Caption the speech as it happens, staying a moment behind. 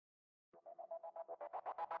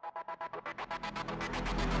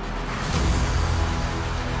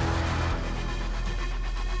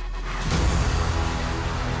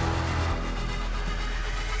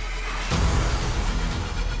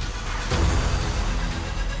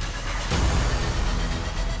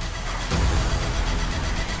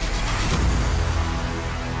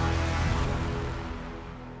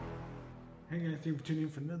Thank you for tuning in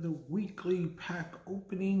for another weekly pack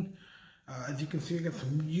opening. As you can see, I got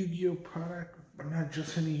some Yugioh product, but not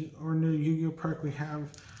just any ordinary Yugioh product. We have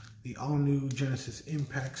the all-new Genesis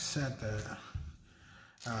Impact set that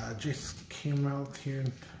just came out here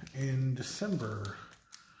in December.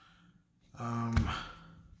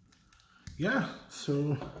 Yeah,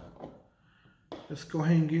 so let's go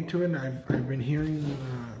ahead and get to it. I've been hearing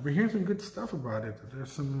some good stuff about it.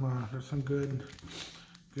 There's some good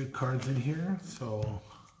cards in here. So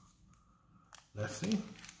let's see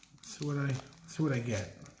what I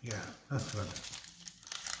get. Yeah, that's good.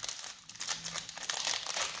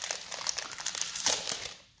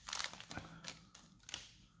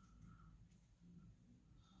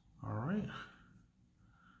 All right.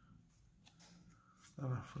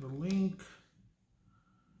 Start off with a link.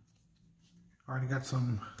 Already got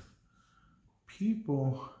some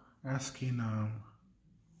people asking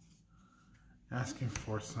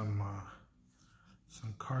for some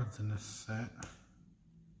cards in this set.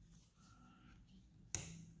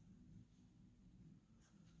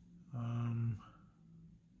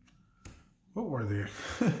 What were they?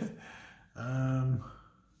 I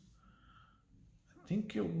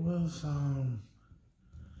think it was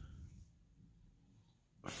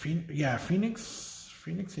Phoenix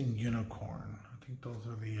and Unicorn. I think those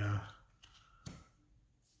are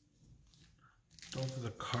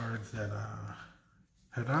the cards that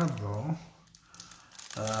Gerardo,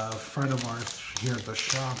 a friend of ours here at the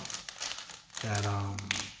shop,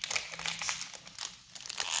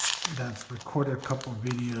 that's recorded a couple of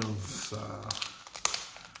videos.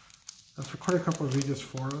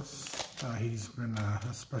 For us. He's been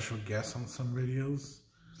a special guest on some videos.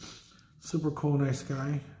 Super cool, nice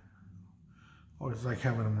guy. Always like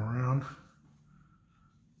having him around.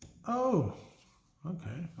 Oh,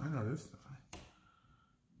 okay, I know this guy.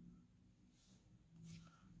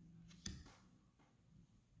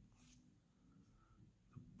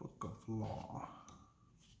 The Book of Law.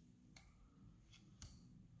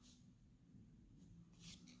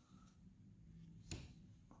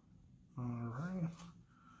 All right,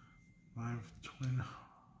 Live Twin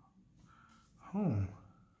Home.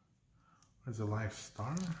 There's a Life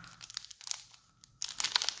Star.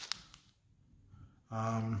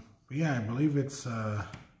 But yeah, I believe it's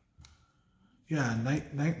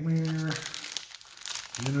Nightmare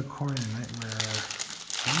Unicorn and Nightmare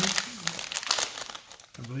Phoenix.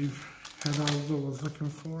 I believe Geraldo was looking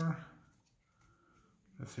for.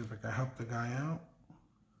 Let's see if I can help the guy out.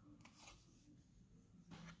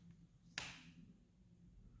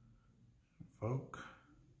 Invoke.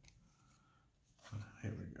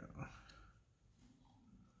 Here we go.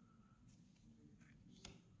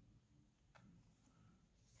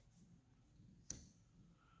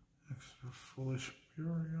 Extra Foolish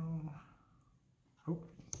Burial. Oh.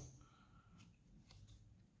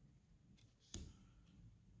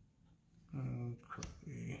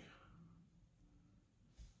 Okay.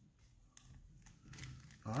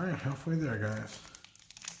 All right, halfway there, guys.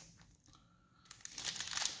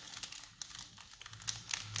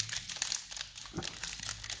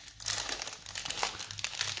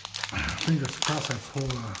 Fingers crossed I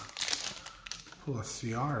pull a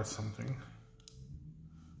CR or something.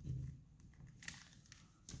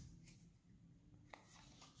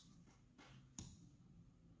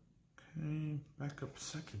 Okay, backup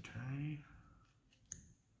secretary.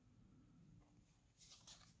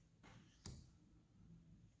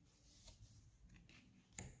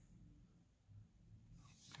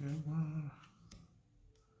 Okay,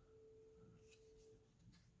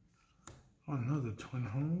 oh, another twin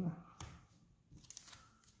home.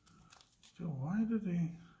 Still, why did they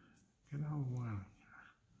get out of one?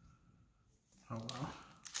 Oh well.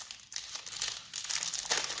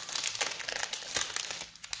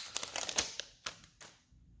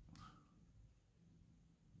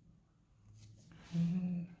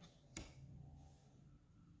 Okay.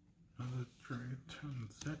 Another Drayton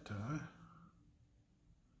Zeta.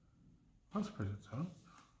 That's pretty tough.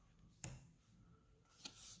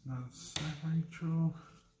 It's not Rachel.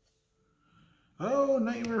 Oh,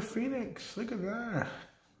 Nightmare Phoenix. Look at that.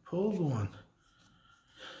 Pulled one.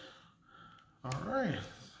 Alright.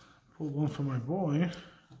 Pulled one for my boy.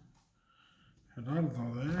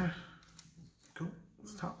 Gerardo there. Go.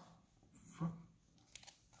 Stop. Fuck.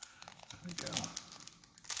 There we go.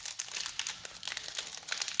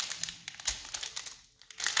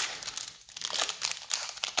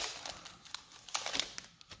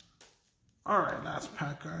 Alright, last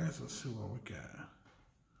pack, guys. Let's see what we got.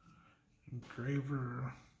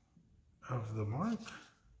 Engraver of the Mark.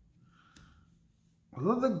 I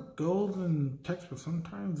love the golden text, but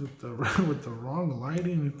sometimes with the wrong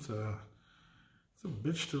lighting, It's a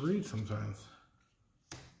bitch to read sometimes.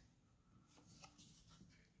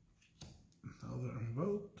 Another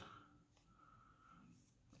invoked.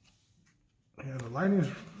 Yeah, the lighting's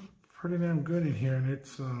pretty damn good in here, and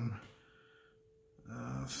it's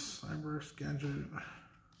Cyber Gadget,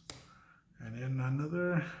 and then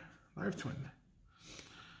another Live Twin.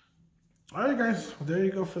 All right, guys. Well, there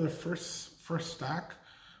you go for the first stack.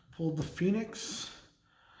 Pulled the Phoenix.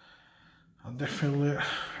 I'll definitely let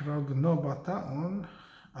Geraldo know about that one.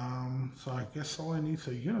 So I guess all I need is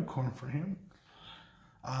a unicorn for him.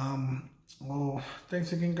 Well,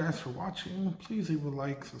 thanks again, guys, for watching. Please leave a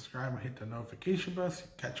like, subscribe, and hit the notification bell so you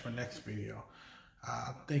can catch my next video.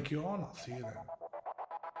 Thank you all, and I'll see you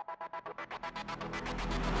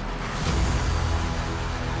then.